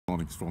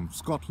mornings from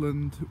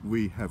Scotland.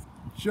 We have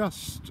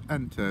just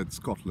entered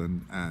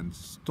Scotland and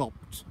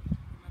stopped.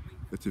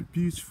 It's a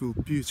beautiful,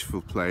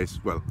 beautiful place.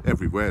 Well,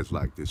 everywhere is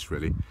like this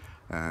really,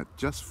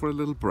 just for a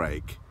little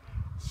break.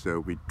 So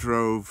we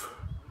drove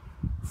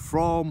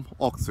from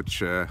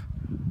Oxfordshire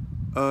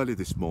early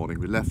this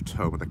morning. We left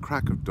home at the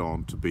crack of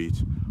dawn to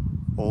beat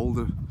all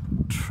the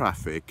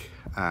traffic,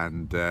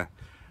 and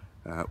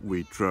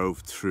we drove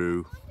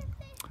through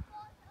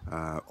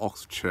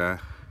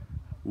Oxfordshire,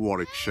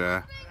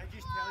 Warwickshire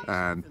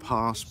and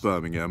past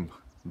Birmingham,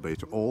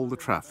 beat all the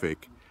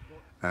traffic,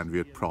 and we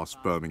had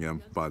crossed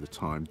Birmingham by the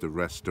time the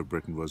rest of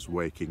Britain was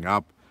waking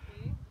up,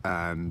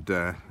 and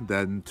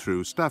then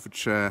through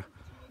Staffordshire,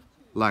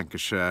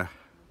 Lancashire,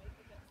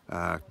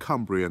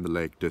 Cumbria and the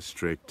Lake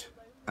District,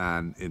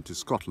 and into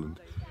Scotland.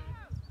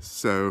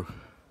 So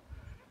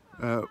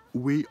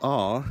we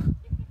are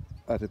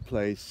at a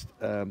place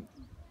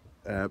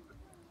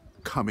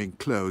coming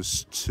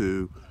close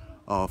to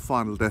our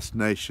final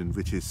destination,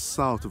 which is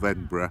south of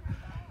Edinburgh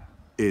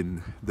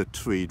in the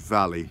Tweed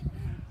Valley.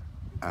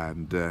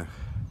 And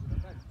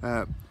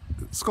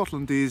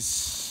Scotland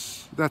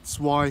that's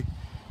why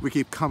we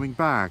keep coming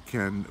back,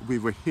 and we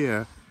were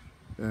here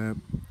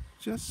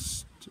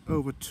just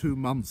over 2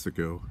 months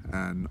ago,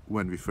 and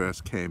when we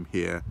first came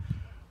here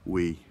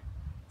we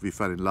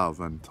fell in love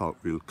and thought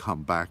we'll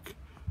come back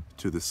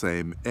to the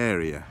same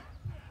area.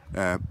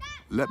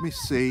 Let me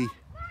see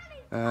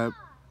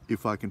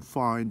if I can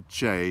find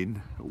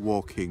Jane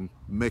walking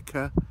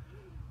Mica.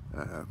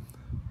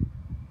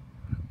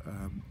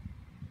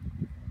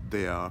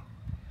 They're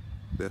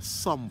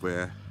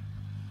somewhere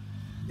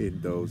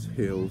in those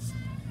hills.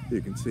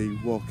 You can see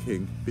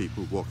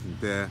people walking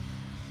there,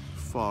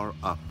 far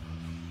up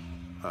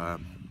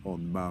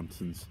on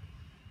mountains.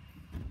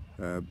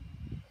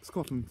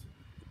 Scotland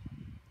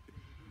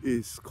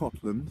is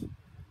Scotland.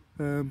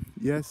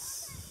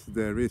 Yes,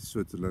 there is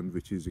Switzerland,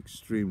 which is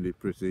extremely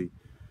pretty,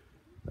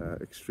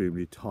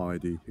 extremely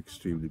tidy,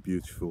 extremely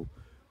beautiful.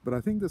 But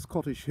I think the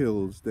Scottish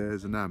hills,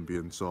 there's an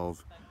ambience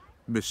of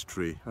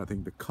mystery. I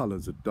think the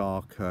colours are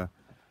darker,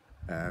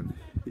 and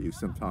you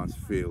sometimes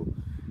feel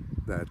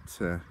that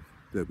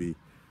there'll be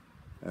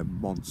a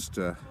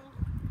monster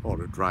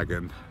or a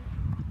dragon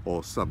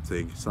or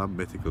something, some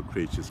mythical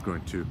creature is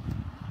going to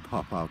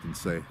pop out and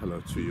say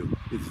hello to you.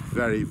 It's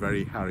very,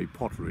 very Harry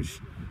Potterish.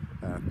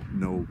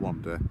 No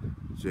wonder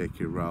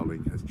J.K.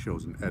 Rowling has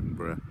chosen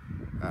Edinburgh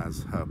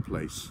as her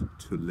place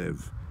to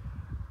live.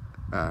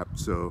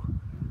 So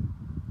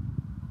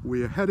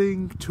we are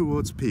heading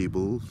towards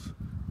Peebles,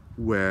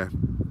 where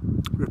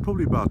we're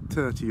probably about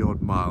 30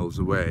 odd miles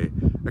away.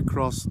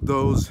 Across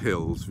those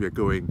hills, we are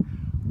going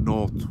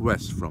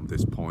northwest from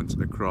this point,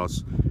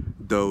 across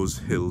those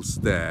hills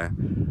there,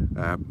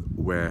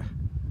 where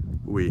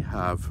we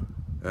have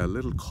a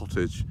little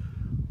cottage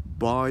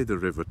by the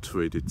River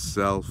Tweed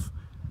itself,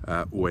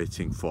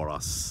 waiting for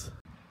us.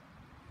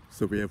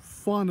 So we have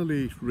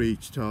finally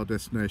reached our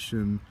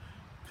destination,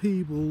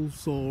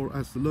 Peebles, or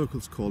as the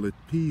locals call it,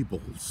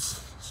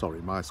 Peebles.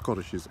 Sorry, my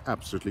Scottish is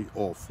absolutely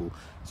awful,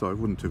 so I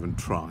wouldn't even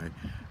try.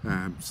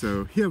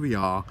 So here we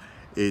are.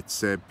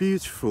 It's a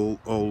beautiful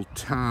old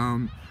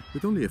town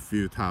with only a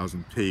few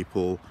thousand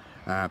people.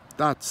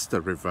 That's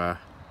the river,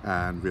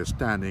 and we're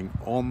standing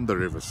on the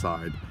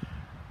riverside,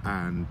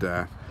 and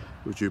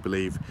would you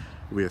believe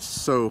we are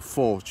so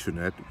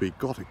fortunate we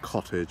got a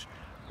cottage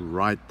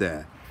right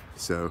there.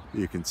 So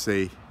you can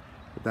see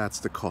that's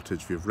the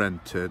cottage we've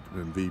rented,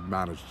 and we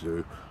managed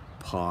to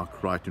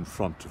park right in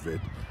front of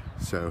it.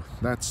 So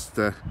that's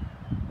a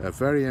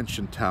very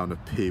ancient town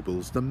of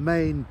Peebles. The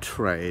main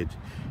trade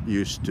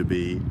used to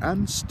be,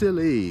 and still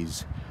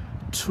is,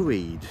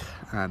 Tweed,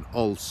 and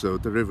also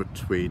the River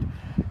Tweed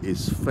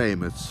is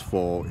famous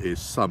for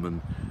its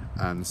salmon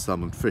and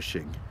salmon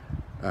fishing.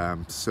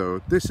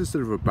 So this is the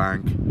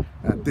riverbank,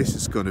 and this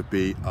is going to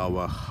be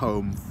our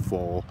home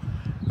for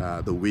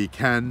the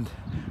weekend.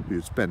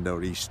 We'll spend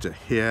our Easter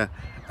here,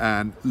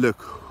 and look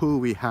who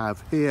we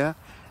have here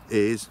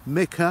is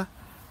Mica.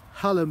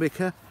 Hello,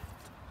 Mica.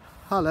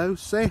 Hello,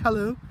 say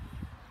hello.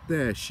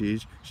 There she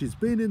is. She's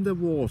been in the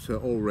water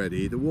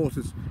already. The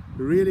water's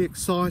really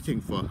exciting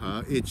for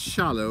her. It's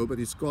shallow, but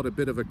it's got a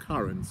bit of a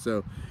current,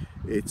 so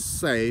it's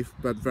safe,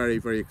 but very,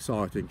 very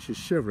exciting. She's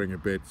shivering a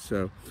bit,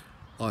 so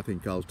I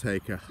think I'll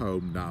take her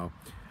home now.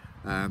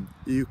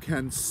 You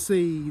can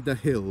see the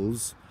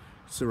hills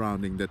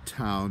surrounding the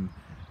town,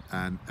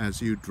 and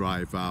as you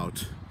drive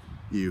out,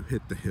 you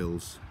hit the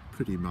hills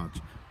pretty much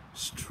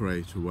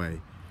straight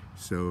away.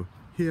 So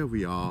here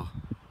we are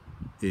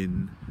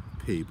in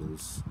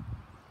Peebles.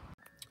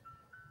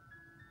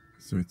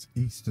 So it's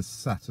Easter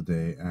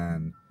Saturday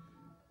and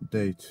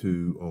day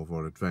 2 of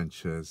our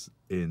adventures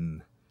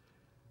in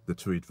the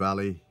Tweed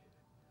Valley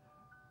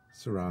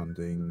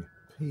surrounding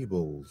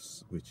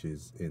Peebles, which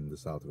is in the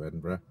south of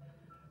Edinburgh.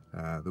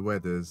 The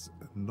weather's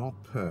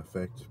not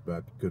perfect,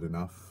 but good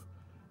enough.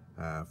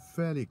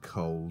 Fairly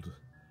cold,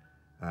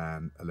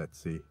 and let's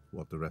see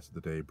what the rest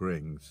of the day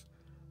brings.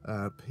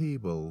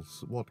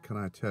 Peebles, what can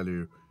I tell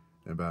you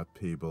about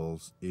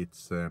Peebles?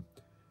 It's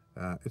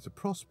It's a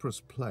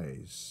prosperous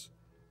place.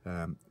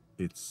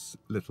 It's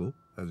little,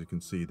 as you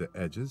can see, the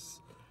edges,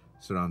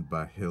 surrounded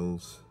by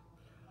hills.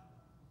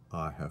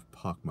 I have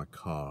parked my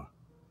car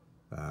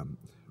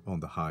on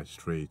the high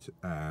street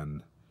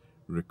and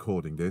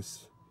recording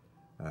this.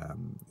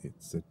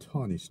 It's a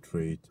tiny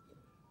street,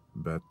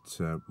 but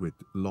with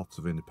lots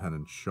of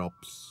independent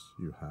shops.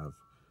 You have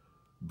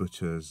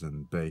butchers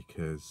and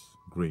bakers,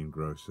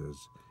 greengrocers,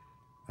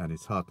 and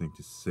it's heartening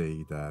to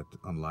see that,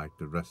 unlike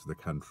the rest of the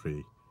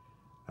country,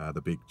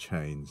 the big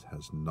chains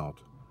has not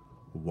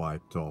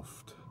wiped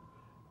off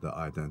the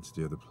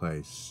identity of the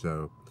place.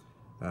 So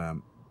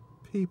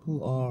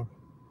people are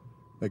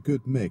a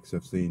good mix.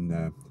 I've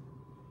seen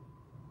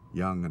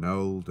young and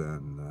old,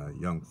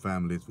 and young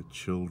families with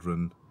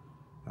children,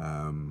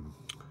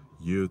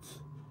 youth,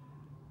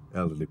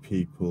 elderly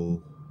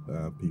people,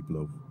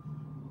 people of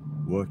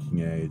working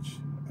age,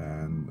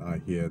 and I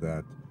hear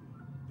that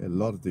a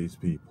lot of these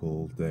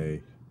people,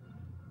 they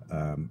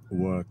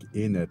work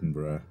in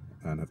Edinburgh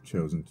and have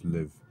chosen to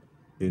live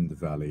in the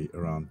valley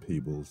around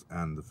Peebles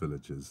and the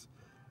villages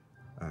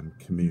and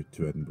commute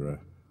to Edinburgh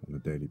on a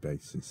daily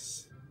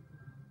basis.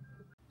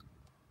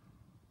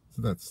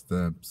 So that's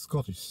the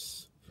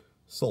Scottish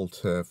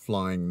Saltire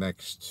flying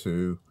next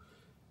to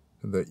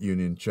the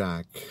Union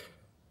Jack.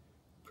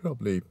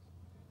 Probably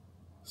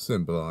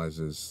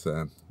symbolises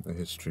a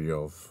history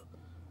of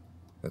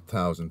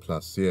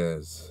 1,000+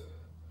 years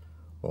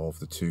of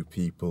the two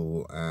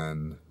people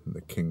and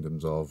the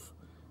kingdoms of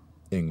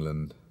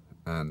England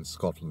and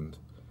Scotland.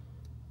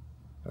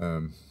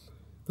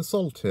 The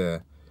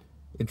Saltire,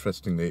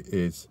 interestingly,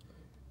 is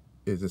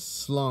a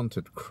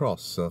slanted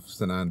cross of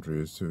St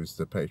Andrews, who is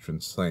the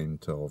patron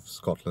saint of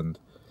Scotland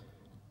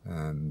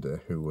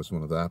and who was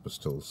one of the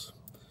apostles,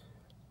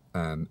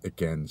 and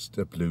against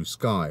a blue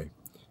sky.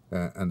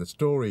 And the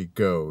story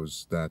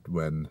goes that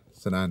when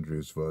St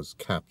Andrews was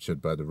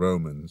captured by the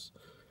Romans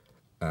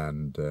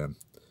and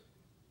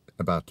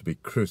about to be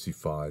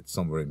crucified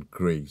somewhere in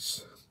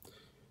Greece,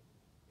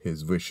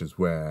 his wishes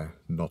were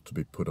not to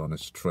be put on a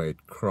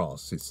straight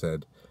cross. He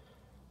said,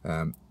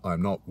 I'm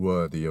not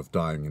worthy of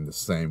dying in the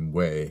same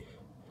way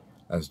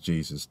as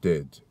Jesus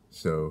did,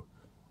 so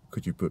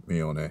could you put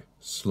me on a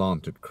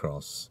slanted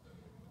cross?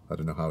 I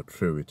don't know how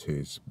true it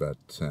is,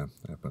 but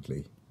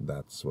apparently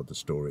that's what the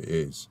story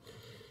is.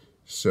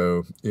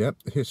 So, yeah,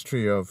 the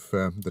history of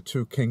the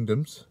two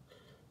kingdoms,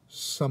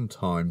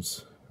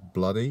 sometimes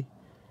bloody,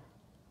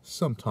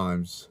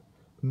 sometimes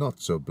not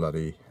so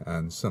bloody,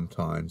 and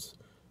sometimes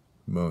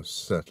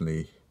most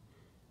certainly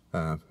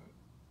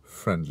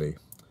friendly.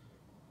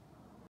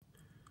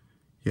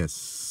 Yes,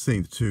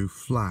 seeing the two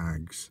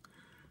flags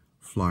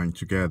flying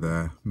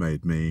together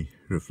made me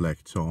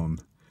reflect on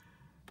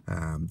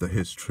the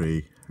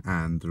history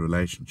and the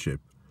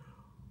relationship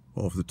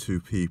of the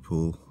two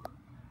people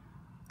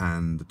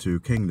and the two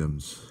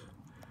kingdoms,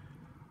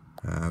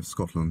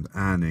 Scotland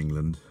and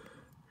England,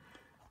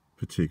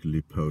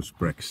 particularly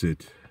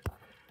post-Brexit.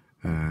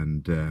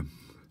 And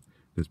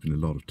there's been a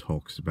lot of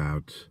talks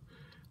about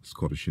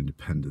Scottish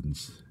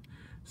independence.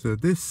 So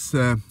this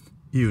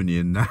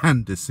union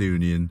and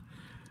disunion,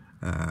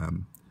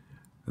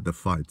 the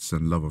fights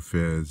and love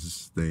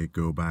affairs, they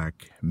go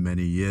back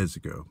many years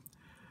ago.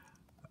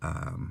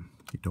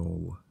 It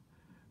all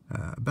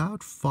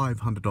about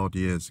 500 odd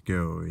years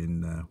ago,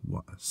 in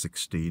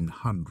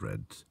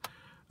 1600,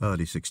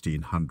 early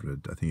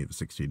 1600, I think it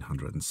was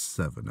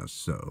 1607 or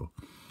so,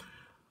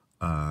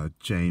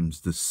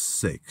 James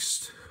VI,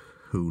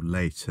 who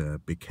later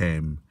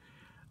became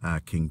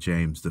King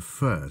James I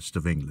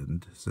of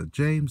England. So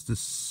James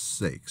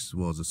VI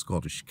was a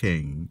Scottish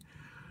king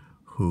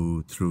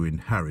who, through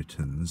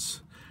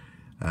inheritance,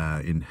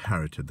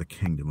 inherited the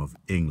kingdom of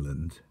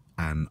England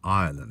and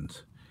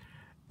Ireland,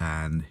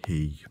 and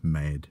he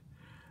made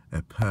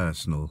a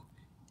personal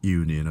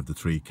union of the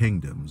three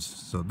kingdoms.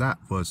 So that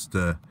was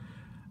the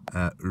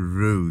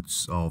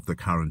roots of the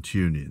current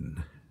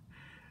union.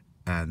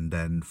 And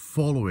then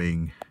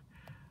following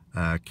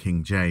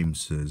King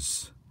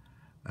James's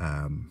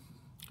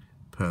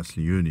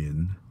personal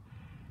union,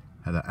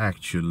 the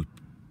actual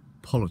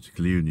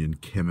political union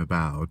came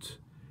about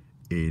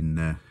in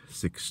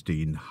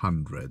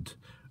 1600,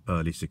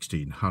 early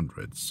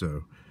 1600s.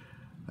 So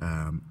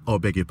I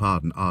beg your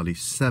pardon, early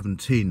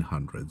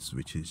 1700s,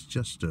 which is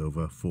just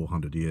over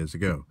 400 years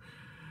ago.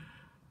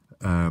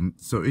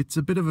 So it's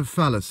a bit of a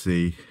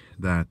fallacy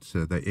that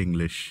the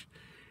English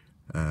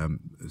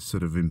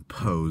sort of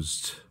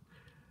imposed,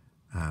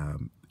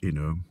 you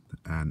know,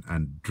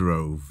 and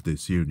drove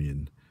this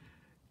union.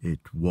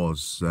 It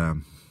was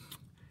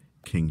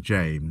King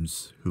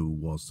James, who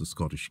was the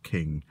Scottish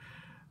king.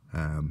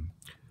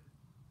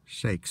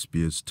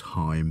 Shakespeare's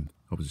time,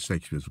 obviously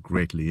Shakespeare was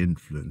greatly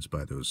influenced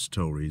by those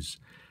stories,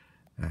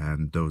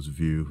 and those of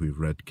you who've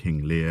read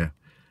King Lear,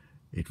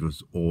 it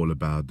was all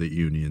about the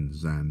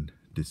unions and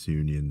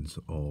disunions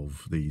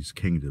of these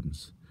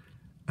kingdoms,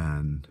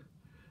 and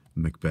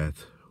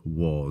Macbeth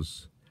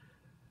was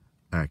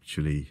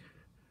actually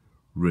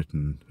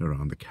written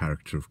around the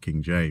character of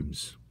King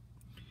James.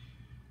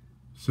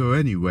 So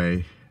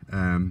anyway,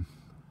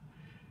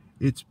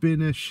 It's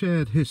been a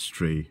shared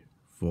history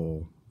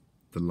for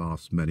the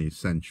last many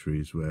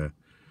centuries where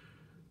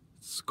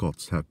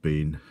Scots have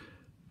been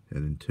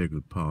an integral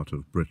part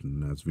of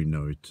Britain as we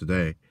know it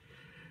today.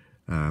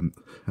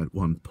 At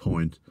one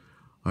point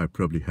I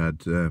probably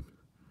had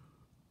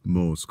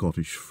more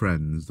Scottish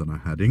friends than I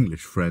had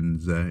English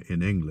friends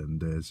in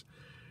England. There's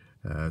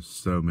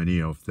so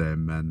many of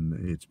them,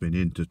 and it's been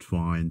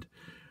intertwined.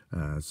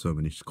 So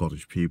many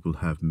Scottish people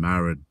have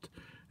married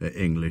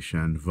English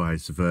and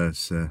vice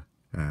versa,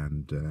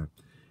 and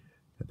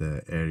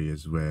the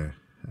areas where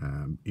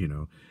you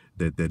know,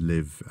 they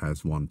live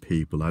as one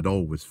people. I'd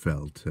always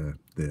felt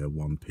they're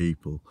one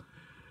people.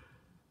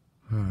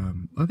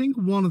 I think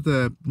one of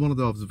the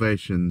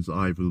observations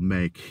I will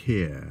make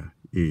here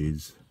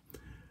is,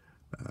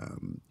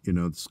 you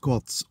know, the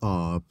Scots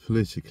are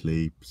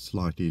politically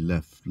slightly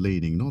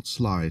left-leaning, not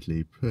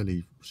slightly,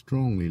 pretty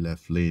strongly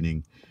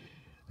left-leaning.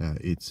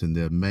 It's in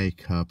their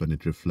makeup, and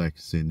it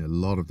reflects in a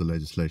lot of the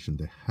legislation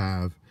they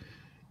have,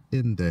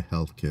 in their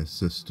healthcare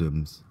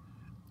systems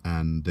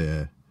and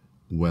their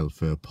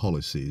welfare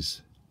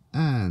policies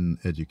and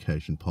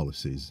education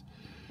policies,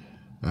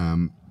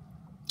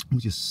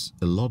 which is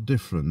a lot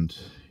different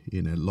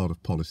in a lot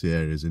of policy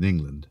areas in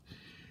England.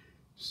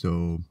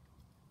 So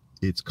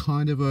it's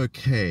kind of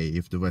okay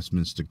if the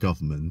Westminster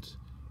government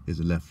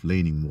is a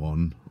left-leaning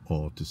one,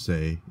 or to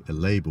say a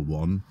Labour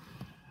one.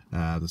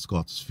 The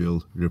Scots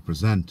feel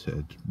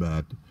represented,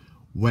 but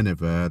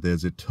whenever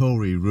there's a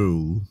Tory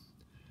rule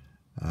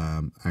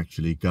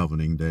actually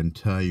governing the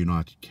entire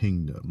United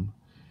Kingdom,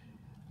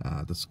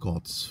 the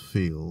Scots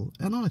feel,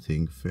 and I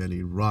think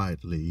fairly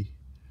rightly,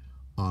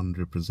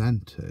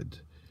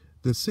 unrepresented.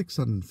 There's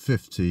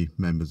 650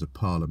 members of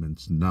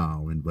Parliament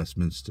now in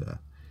Westminster,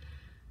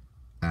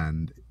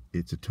 and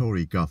it's a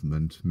Tory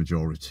government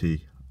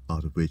majority,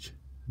 out of which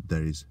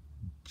there is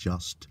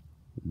just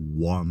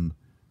one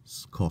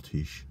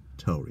Scottish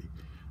Tory.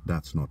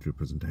 That's not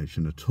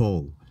representation at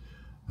all.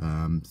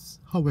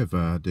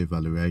 However, the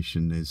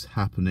evaluation is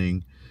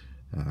happening.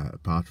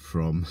 Apart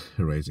from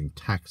raising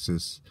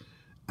taxes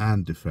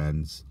and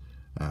defence,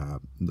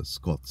 the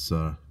Scots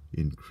are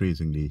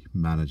increasingly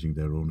managing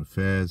their own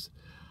affairs.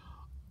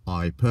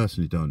 I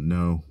personally don't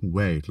know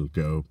where it'll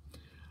go.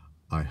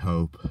 I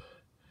hope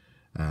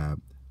the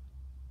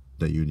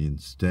union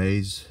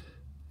stays,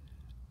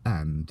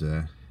 and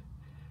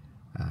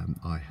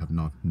I have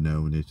not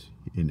known it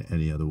in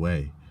any other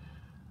way.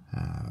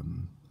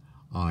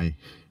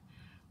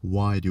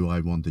 Why do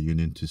I want the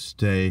union to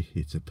stay?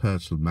 It's a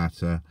personal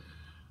matter.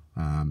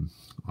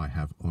 I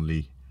have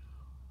only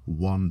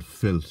one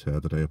filter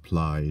that I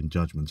apply in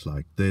judgments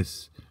like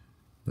this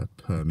that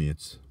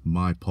permeates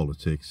my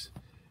politics.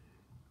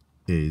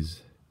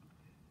 Is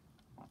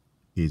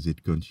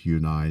it going to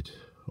unite,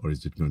 or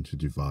is it going to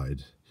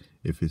divide?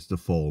 If it's the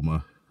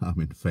former,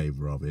 I'm in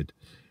favour of it.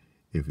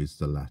 If it's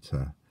the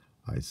latter,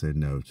 I say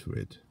no to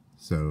it.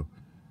 So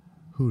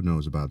who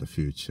knows about the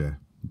future?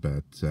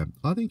 But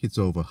I think it's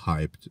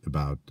overhyped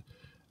about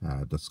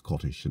the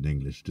Scottish and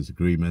English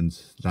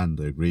disagreements than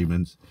the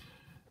agreements.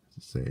 To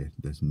say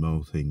there's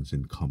more things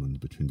in common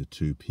between the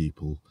two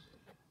people,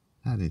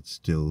 and it's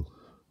still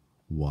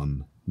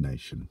one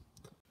nation.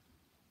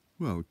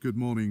 Well, good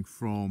morning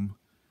from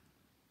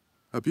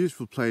a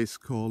beautiful place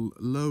called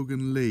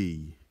Logan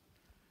Lee.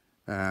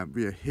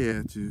 We are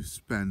here to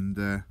spend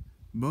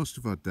most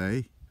of our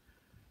day.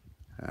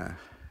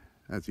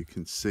 As you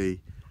can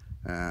see,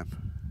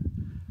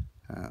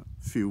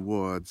 few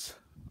words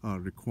are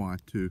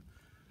required to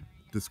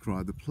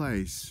describe the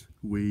place.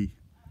 We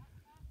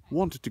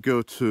wanted to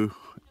go to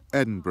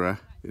Edinburgh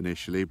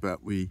initially,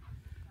 but we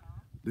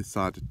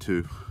decided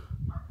to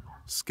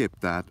skip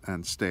that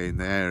and stay in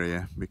the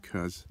area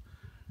because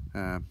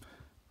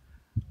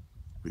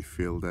we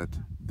feel that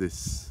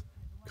this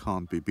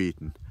can't be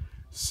beaten.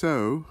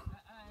 So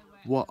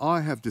what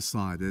I have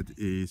decided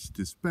is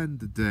to spend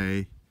the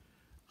day,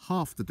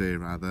 half the day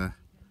rather,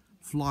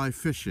 fly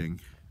fishing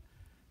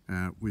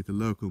with a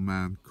local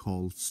man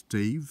called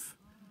Steve,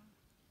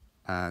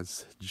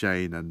 as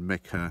Jane and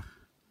Mica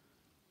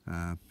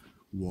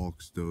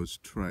walks those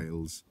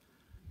trails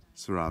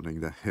surrounding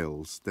the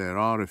hills. There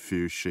are a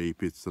few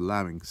sheep. It's the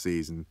lambing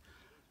season,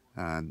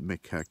 and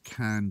Mica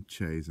can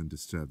chase and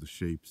disturb the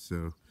sheep,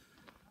 so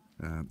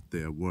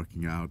they are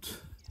working out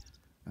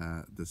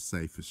the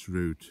safest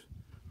route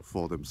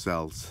for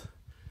themselves.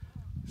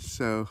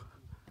 So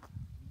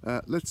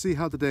let's see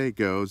how the day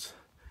goes.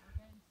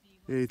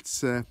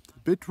 It's a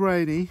bit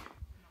rainy,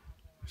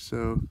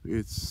 so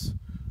it's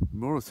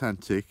more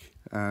authentic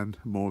and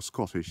more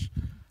Scottish.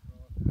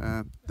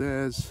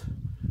 There's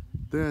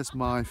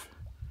my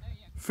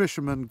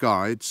fisherman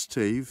guide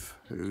Steve,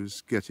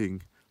 who's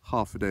getting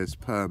half a day's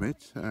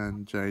permit,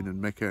 and Jane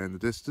and Mica in the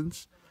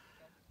distance,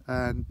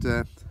 and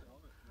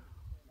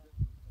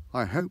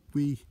I hope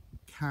we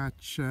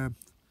catch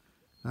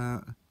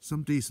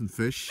some decent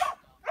fish,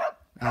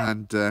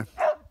 and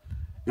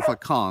if I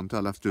can't,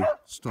 I'll have to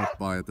stop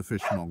by at the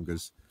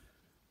fishmonger's.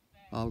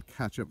 I'll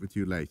catch up with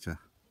you later.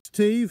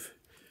 Steve,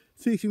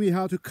 teaching me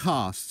how to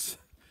cast.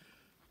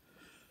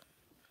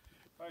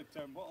 Hi Right,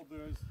 Tim, what I'll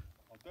do is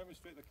I'll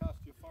demonstrate the cast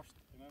to you first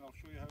and then I'll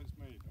show you how it's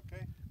made,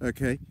 okay?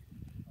 Okay.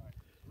 Right,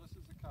 so this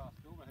is the cast,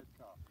 the overhead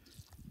cast.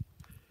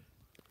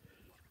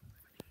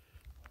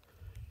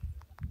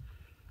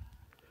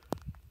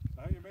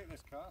 So how you make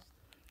this cast,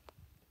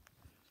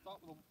 start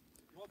with the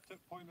rod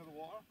tip point of the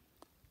water.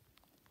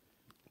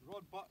 The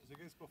rod butt is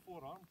against my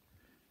forearm.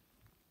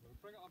 We'll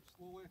bring it up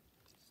slowly,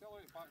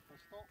 accelerate back to a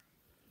stop,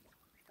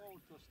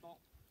 forward to a stop,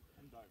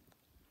 and down.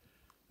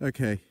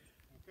 Okay.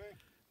 Okay?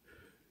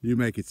 You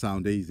make it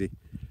sound easy.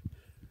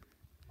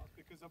 That's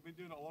because I've been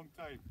doing it a long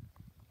time.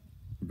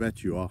 I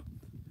bet you are.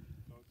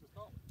 So it's a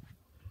stop,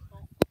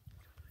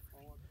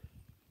 forward,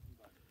 and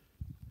down.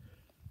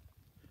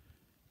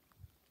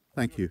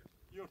 Thank you.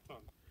 Your turn.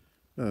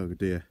 Oh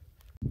dear.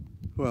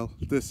 Well,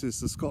 this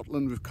is the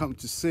Scotland we've come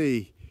to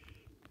see.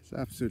 It's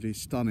absolutely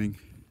stunning.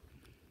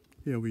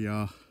 Here we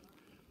are.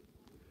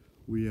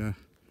 We are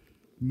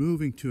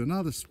moving to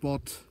another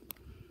spot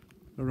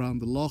around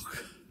the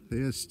loch.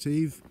 There's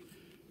Steve.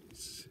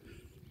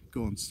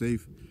 Go on,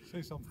 Steve.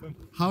 Say something.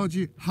 How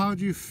do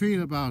you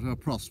feel about our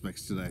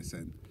prospects today,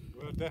 then?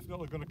 We're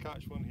definitely going to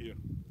catch one here.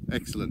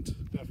 Excellent.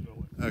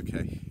 Definitely.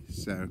 Okay,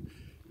 so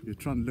you're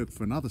trying to look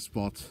for another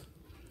spot.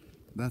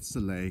 That's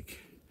the lake,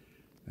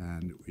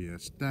 and we are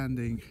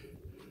standing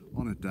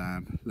on a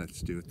dam.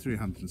 Let's do it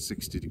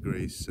 360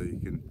 degrees so you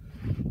can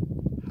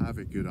have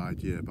a good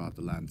idea about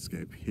the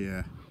landscape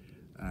here.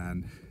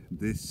 And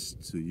this,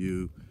 to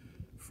you,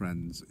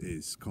 friends,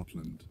 is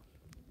Scotland.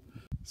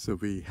 So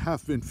we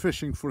have been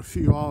fishing for a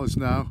few hours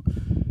now,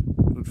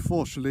 but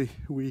unfortunately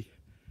we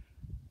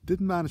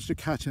didn't manage to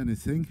catch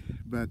anything,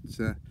 but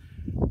the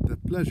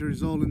pleasure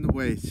is all in the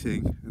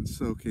waiting and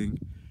soaking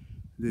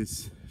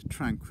this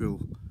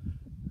tranquil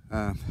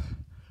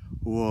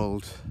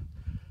world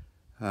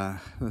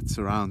that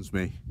surrounds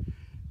me.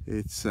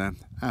 It's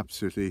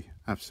absolutely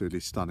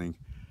stunning,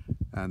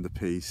 and the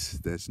peace.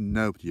 There's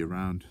nobody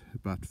around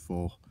but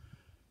for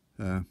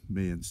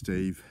me and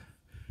Steve,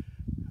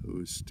 who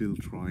is still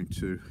trying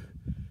to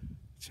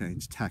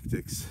change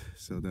tactics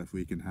so that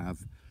we can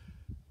have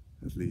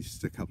at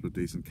least a couple of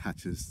decent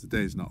catches. The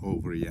day's not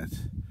over yet.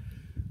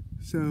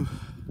 So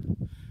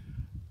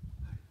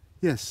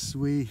yes,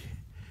 we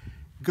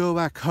go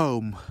back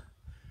home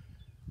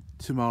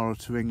tomorrow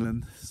to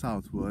England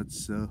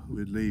southwards, so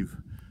we'll leave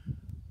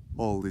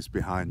all this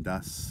behind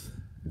us,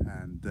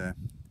 and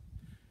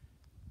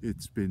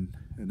it's been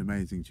an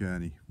amazing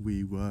journey.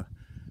 We were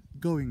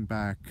going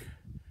back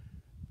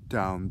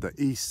down the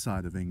east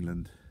side of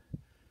England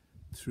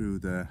through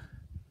the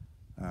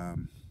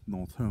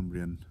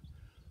Northumbrian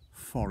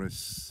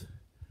forests,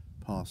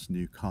 past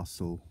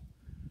Newcastle,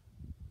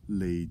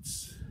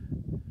 Leeds,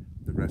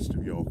 the rest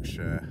of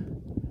Yorkshire,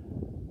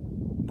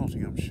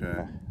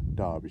 Nottinghamshire,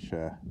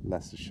 Derbyshire,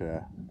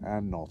 Leicestershire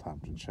and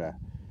Northamptonshire,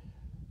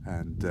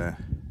 and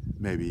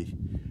maybe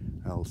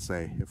I'll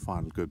say a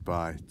final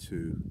goodbye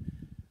to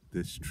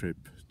this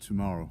trip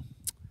tomorrow.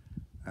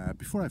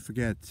 Before I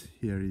forget,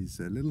 here is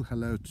a little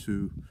hello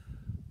to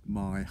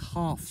my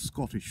half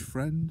Scottish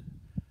friend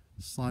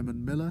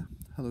Simon Miller.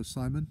 Hello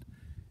Simon.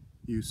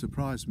 You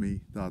surprised me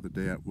the other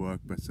day at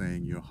work by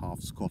saying you're half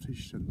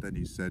Scottish, and then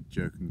you said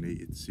jokingly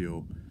it's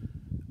your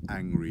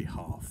angry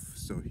half.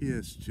 So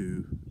here's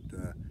to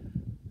the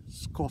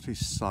Scottish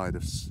side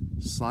of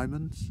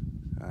Simon,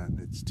 and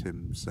it's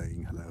Tim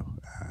saying hello,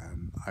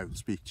 and I will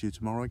speak to you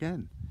tomorrow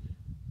again.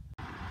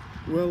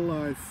 Well,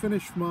 I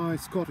finished my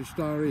Scottish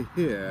diary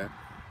here.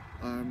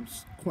 I'm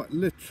quite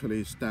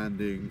literally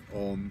standing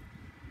on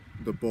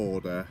the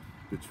border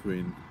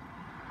between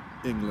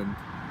England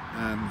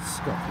and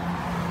Scotland.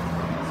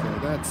 So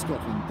that's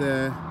Scotland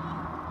there,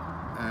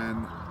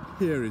 and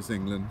here is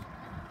England,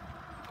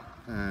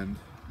 and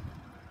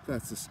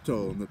that's a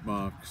stone that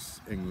marks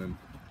England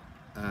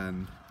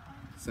and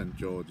St.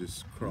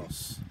 George's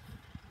Cross.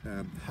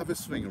 Have a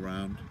swing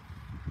around.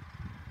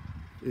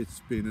 It's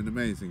been an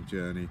amazing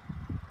journey,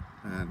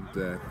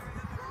 and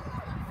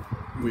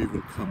we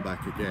will come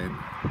back again,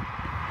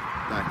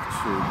 back to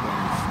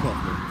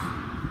Scotland.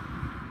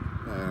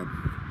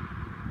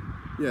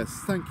 Yes,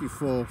 thank you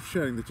for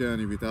sharing the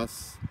journey with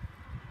us,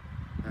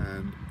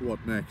 and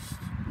what next,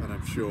 and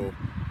I'm sure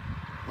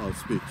I'll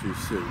speak to you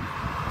soon.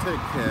 Take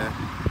care,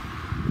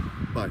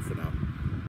 bye for now.